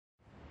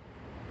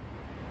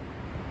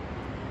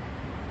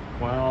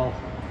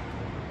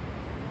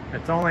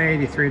It's only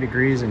 83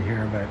 degrees in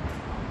here, but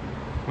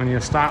when you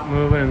stop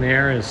moving and the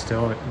air is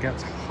still, it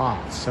gets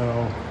hot. So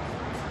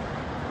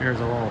here's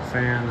a little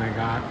fan I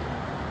got,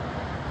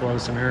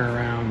 blows some air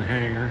around the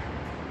hanger.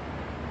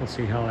 We'll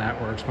see how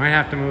that works. Might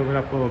have to move it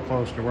up a little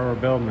closer to where we're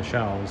building the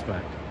shelves,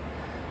 but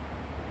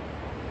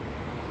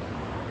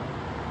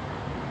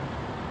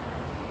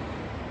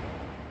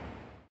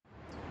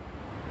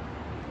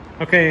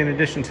okay, in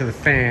addition to the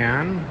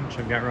fan, which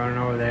I've got running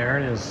over there,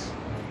 it is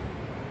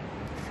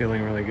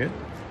feeling really good.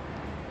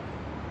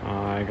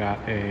 I got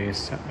a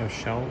set of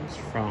shelves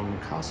from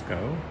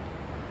Costco.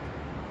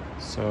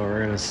 So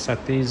we're gonna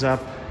set these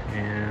up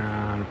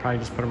and probably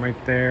just put them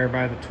right there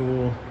by the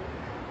tool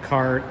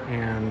cart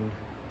and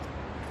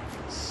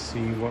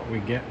see what we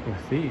get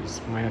with these.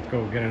 Might have to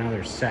go get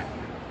another set.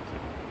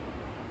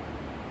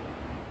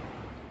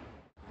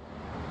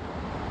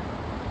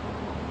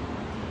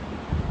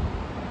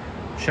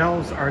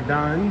 Shelves are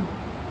done.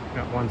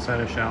 Got one set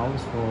of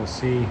shelves. We'll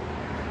see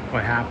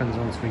what happens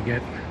once we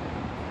get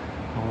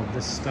all of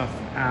this stuff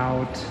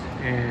out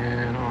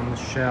and on the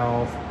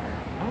shelf.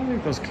 I don't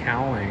think those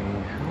cowling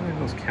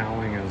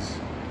is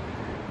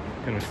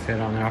gonna fit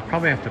on there. I'll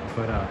probably have to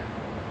put a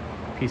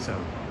piece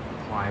of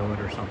plywood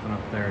or something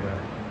up there to,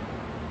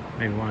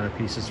 maybe one of the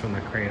pieces from the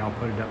crate. I'll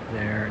put it up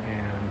there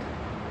and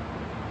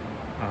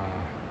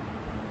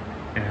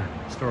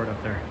yeah, store it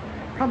up there.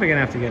 Probably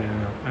gonna have to get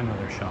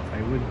another shelf.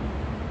 I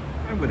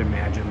would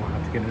imagine we'll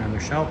have to get another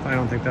shelf. I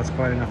don't think that's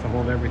quite enough to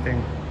hold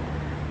everything.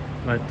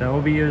 But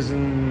we'll be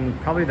using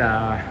probably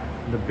the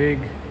big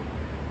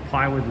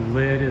plywood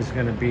lid is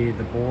going to be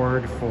the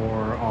board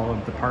for all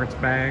of the parts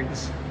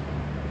bags.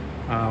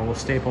 We'll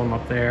staple them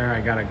up there. I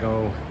gotta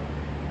go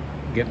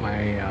get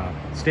my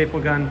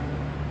staple gun.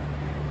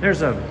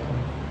 There's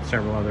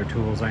several other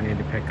tools I need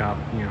to pick up,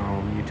 you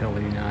know,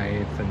 utility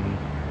knife and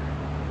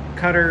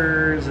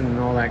cutters and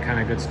all that kind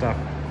of good stuff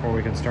before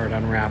we can start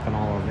unwrapping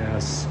all of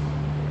this.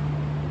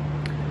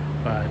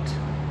 But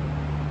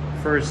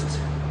first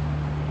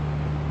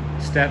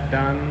step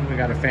done, we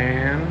got a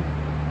fan.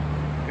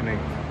 Gonna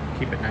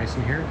keep it nice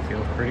in here, it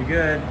feels pretty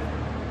good.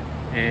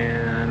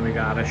 And we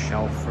got a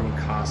shelf from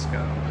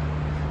Costco.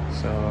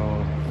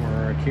 So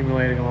we're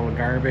accumulating a little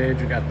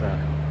garbage. We got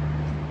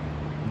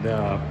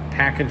the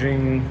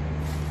packaging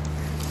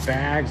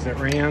bags that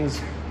Rand's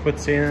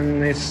puts in.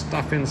 They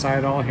stuff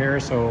inside all here,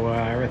 so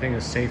everything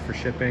is safe for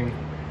shipping.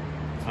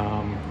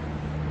 So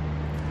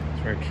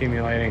we're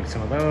accumulating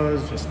some of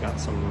those. Just got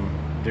some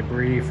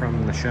debris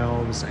from the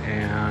shelves,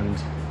 and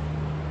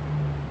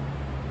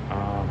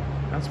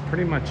that's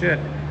pretty much it.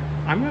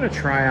 I'm gonna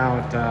try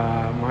out,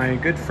 my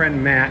good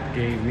friend Matt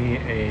gave me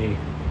a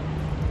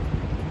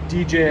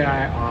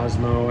DJI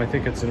Osmo. I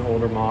think it's an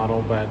older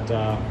model, but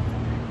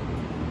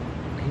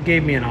he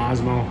gave me an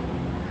Osmo.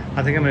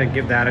 I think I'm gonna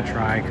give that a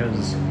try,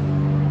 because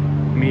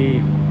me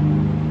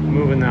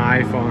moving the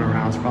iPhone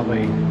around is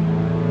probably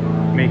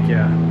make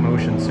you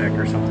motion sick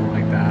or something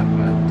like that.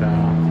 But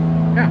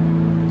yeah,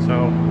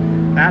 so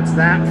that's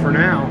that for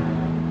now.